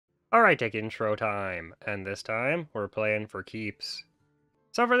Alright, take intro time, and this time, we're playing for keeps.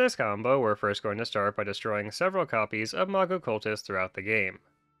 So for this combo, we're first going to start by destroying several copies of Mogu Cultist throughout the game.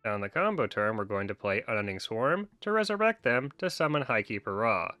 Now on the combo turn, we're going to play Unending Swarm to resurrect them to summon Highkeeper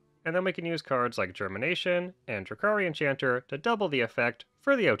Ra, and then we can use cards like Germination and Drakkari Enchanter to double the effect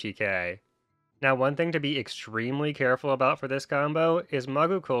for the OTK. Now one thing to be extremely careful about for this combo is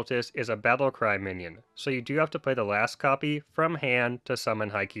Mogu Cultist is a Battlecry minion, so you do have to play the last copy from hand to summon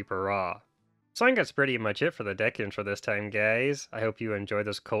Highkeeper Ra. So I think that's pretty much it for the deck intro this time, guys. I hope you enjoyed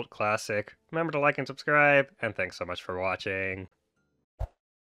this cult classic. Remember to like and subscribe, and thanks so much for watching.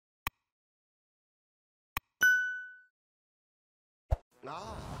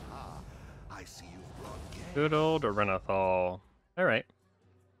 I see you've brought game. Good old Arenathal. Alright.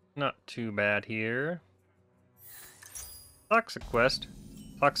 Not too bad here. Toxic Quest.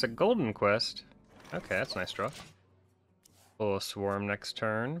 Toxic Golden Quest. Okay, that's a nice draw. Pull a Swarm next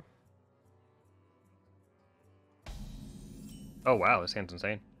turn. Oh wow, this hand's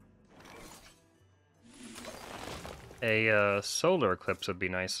insane. A Solar Eclipse would be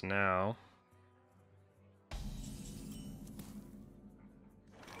nice now.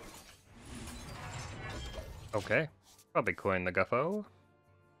 Okay, probably coin the Guffo.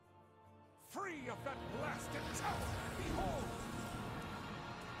 Free of that blasted tower! Behold!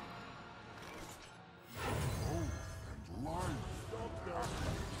 Hope and life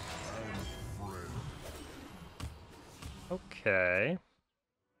and friend. Okay.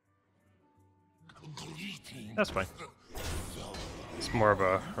 That's fine. It's more of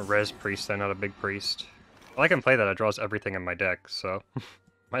a res priest than not a big priest. Well, I can play that, it draws everything in my deck, so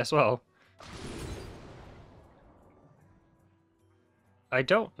might as well. I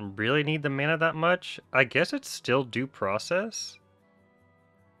don't really need the mana that much. I guess it's still due process.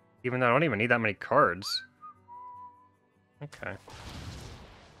 Even though I don't even need that many cards. Okay.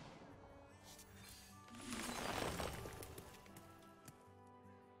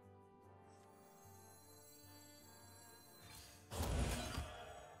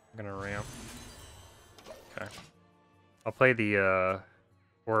 I'm gonna ramp. Okay. I'll play the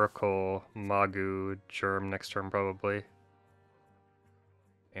Oracle Mogu Germ next turn probably.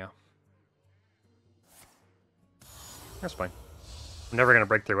 Yeah. That's fine. I'm never gonna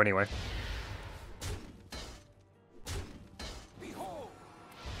break through anyway.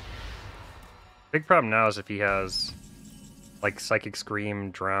 Big problem now is if he has, like, Psychic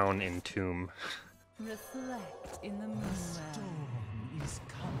Scream, Drown, and Tomb. Reflect in the moonlight. The storm is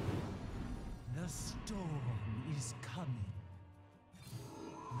coming. The storm is coming.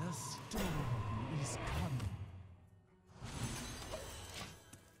 The storm is coming.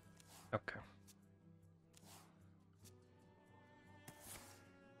 Okay.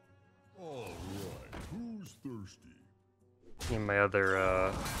 Alright, who's thirsty? Need my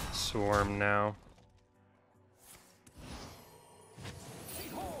other, Swarm now.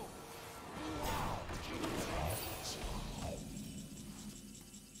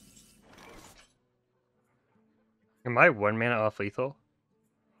 Am I 1 mana off lethal?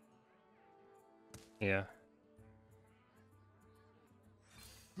 Yeah.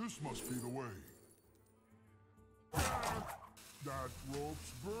 This must be the way. That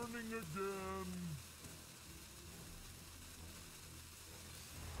rope's burning again.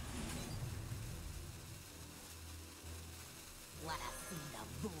 Wanna see the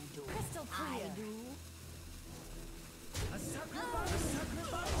voodoo? Crystal I clear. do. A sacrifice! A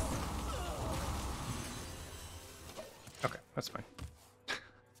sacrifice! Okay, that's fine.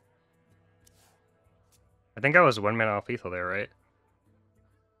 I think I was 1 mana off lethal there, right?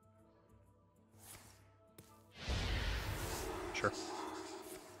 Sure.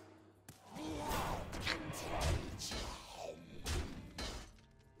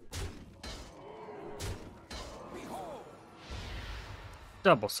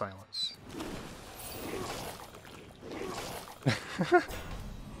 Double silence.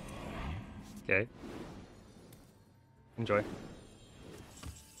 Okay. Enjoy.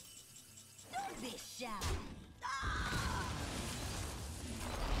 This shine.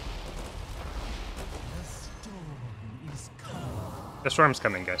 The storm is coming. The storm's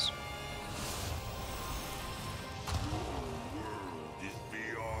coming, guys. Is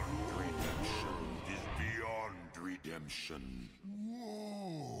beyond redemption. Is beyond redemption.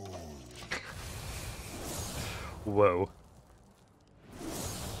 Whoa. Whoa.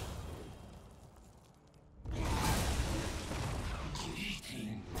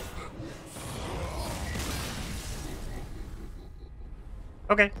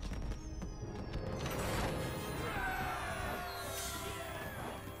 Okay.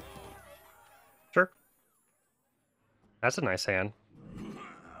 Sure. That's a nice hand.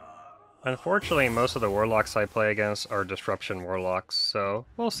 Unfortunately, most of the warlocks I play against are disruption warlocks, so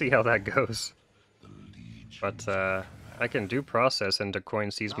we'll see how that goes. But I can do process into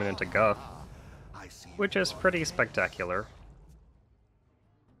coin seizement into guff, which is pretty spectacular.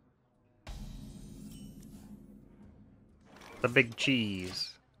 The big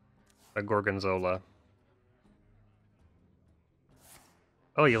cheese. A gorgonzola.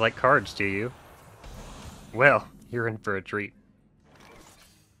 Oh, you like cards, do you? Well, you're in for a treat.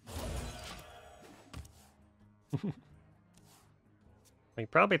 He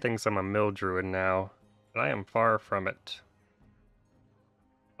probably thinks I'm a mill druid now, but I am far from it.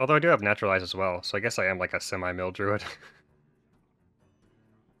 Although I do have naturalize as well, so I guess I am like a semi-mill druid.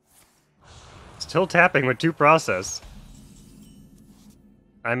 Still tapping with 2 process.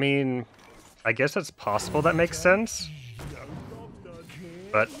 I mean, I guess it's possible that makes sense,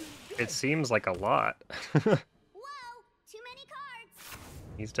 but it seems like a lot. Whoa! Too many cards!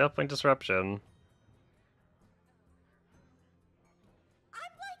 He's definitely disruption.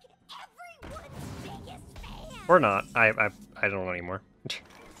 I'm like everyone's biggest fan! Or not. I don't know anymore.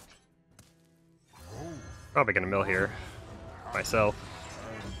 Probably gonna mill here. Myself.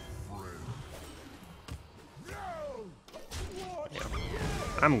 Yeah.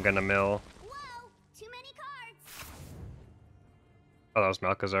 I'm gonna mill. Whoa! Too many cards! Oh, that was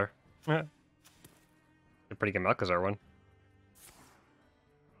McKz. Yeah. A pretty good McKz one.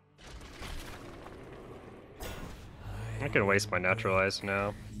 I can waste my naturalize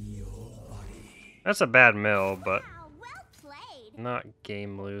now. That's a bad mill, but Wow, well played! not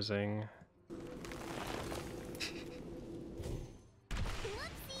game losing.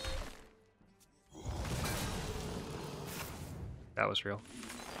 That was real.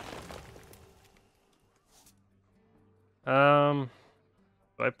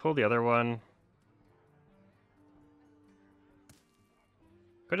 Do I pull the other one?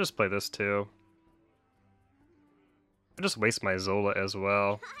 Could just play this too. Could just waste my Zola as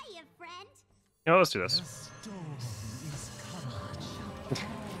well. Hiya, friend! You know, let's do this. The storm is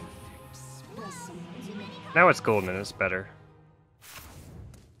coming. Now it's golden and it's better.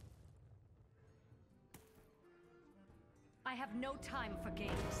 I have no time for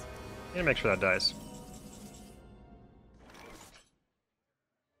games. Need to make sure that dies.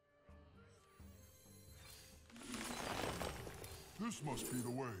 This must be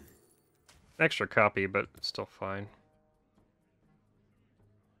the way. Extra copy, but it's still fine.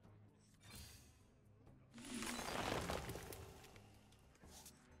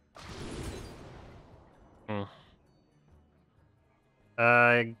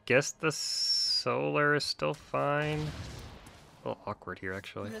 I guess the solar is still fine. A little awkward here,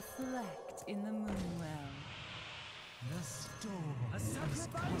 actually. Reflect in the moon well. The storm is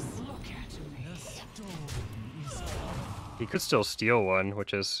coming. Look at me. The storm is coming. He could still steal one,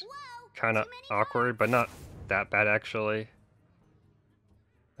 which is kind of awkward, but not that bad, actually.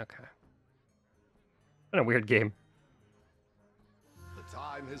 Okay. What a weird game. The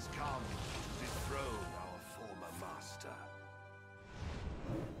time has come to dethrone our former master.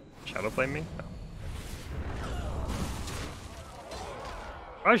 Shadowplay me? No.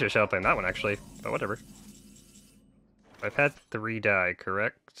 I should shadowplay that one, actually, but whatever. I've had 3 die,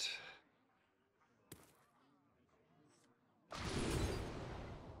 correct?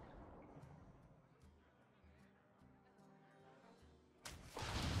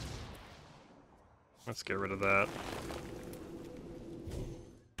 Let's get rid of that.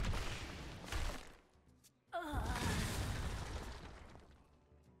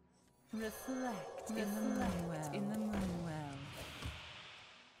 Reflect in the moon well.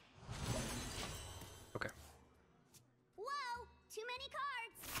 Okay. Whoa! Too many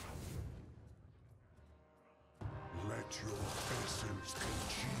cards! Let your essence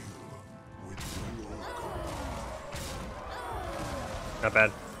congeal with your Not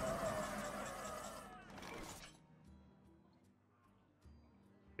bad.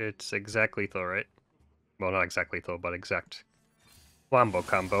 It's exact lethal, right? Well, not exact lethal, but exact wombo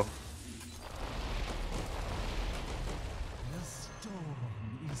combo. The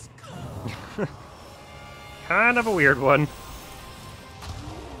storm is coming. Kind of a weird one.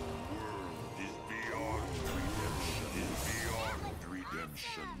 is beyond redemption. Is beyond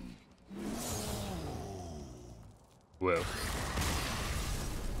redemption. Whoa.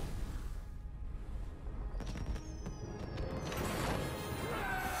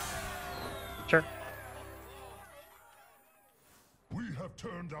 Sure. We have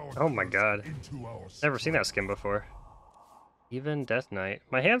turned our Oh my curse god. into our Never seen that skin before. Even Death Knight.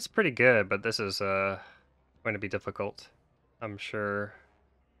 My hand's pretty good, but this is going to be difficult, I'm sure.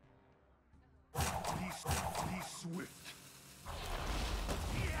 Be swift.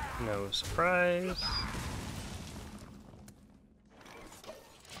 No surprise.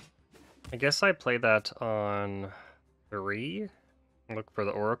 I guess I play that on 3. Look for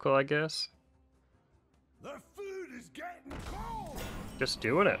the Oracle, I guess. The food is getting cold. Just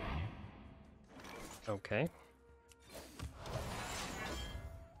doing it. Okay.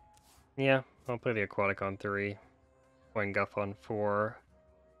 Yeah, I'll play the Aquatic on 3. Coin Guff on 4.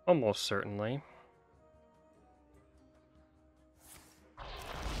 Almost certainly.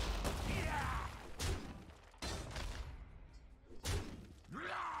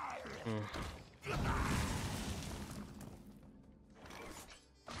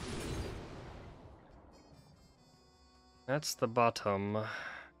 That's the bottom.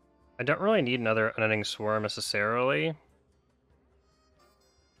 I don't really need another Unending Swarm necessarily.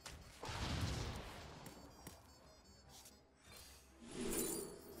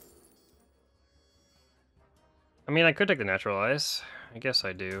 I mean, I could take the Natural Ice. I guess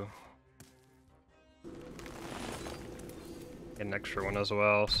I do. Get an extra one as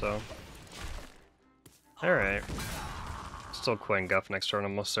well, so... Alright. Still Coin Guff next turn,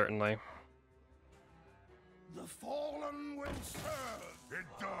 almost certainly. The fallen will serve the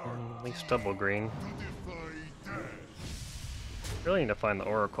dark At least double green. to defy death. Really need to find the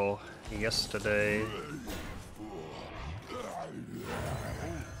Oracle yesterday.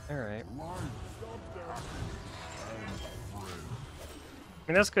 Alright. I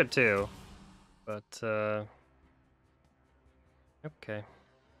mean, that's good too. But, okay.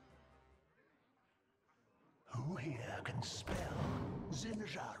 Who here can spell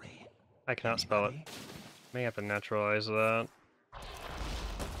Zinjari? I cannot spell it. May have to naturalize that.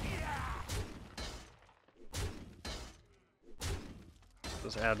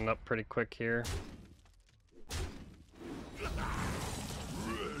 Just adding up pretty quick here.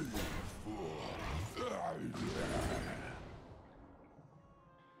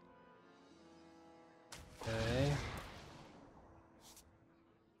 Okay.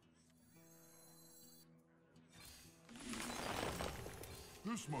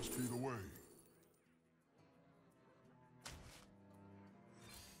 This must be the way.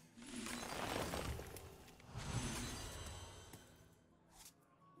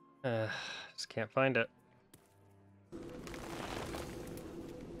 Just can't find it. I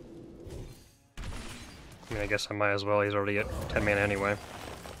mean, I guess I might as well. He's already at 10 mana anyway.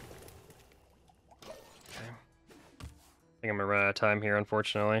 Okay. I think I'm gonna run out of time here,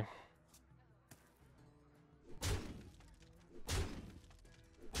 unfortunately.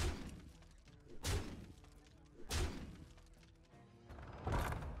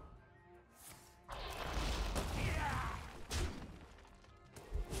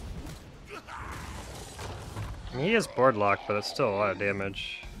 I mean, he is board locked, but it's still a lot of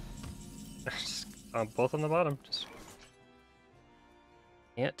damage. Just both on the bottom. Just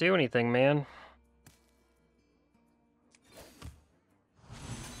can't do anything, man.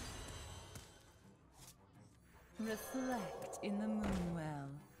 Reflect in the moonwell.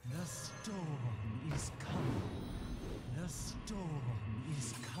 The storm is coming. The storm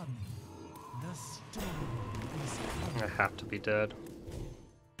is coming. The storm is coming. I have to be dead.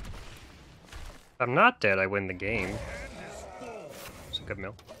 If I'm not dead, I win the game. It's a good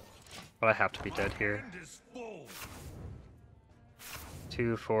mill. But I have to be dead here.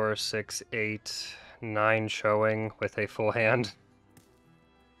 2, 4, 6, 8, 9 showing with a full hand.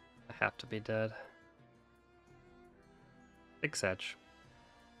 I have to be dead. 6 edge.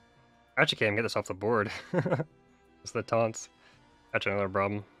 I actually can't even get this off the board. It's the taunts. That's another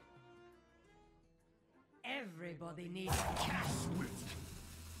problem. Everybody needs a cat.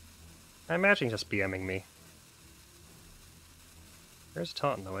 I imagine he's just BMing me. There's a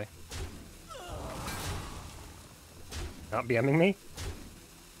taunt in the way. Not BMing me?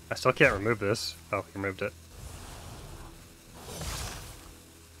 I still can't remove this. Oh, he removed it.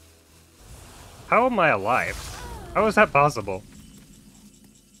 How am I alive? How is that possible?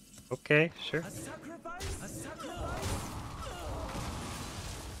 Okay, sure. A sacrifice? A sacrifice?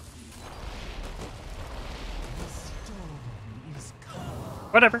 The storm is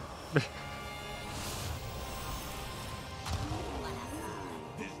coming. Whatever.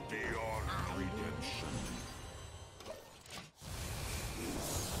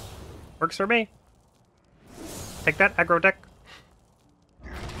 Works for me. Take that, aggro deck.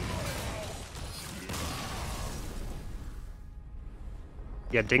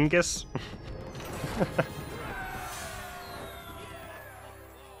 Yeah, dingus.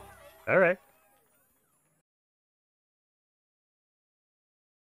 Alright.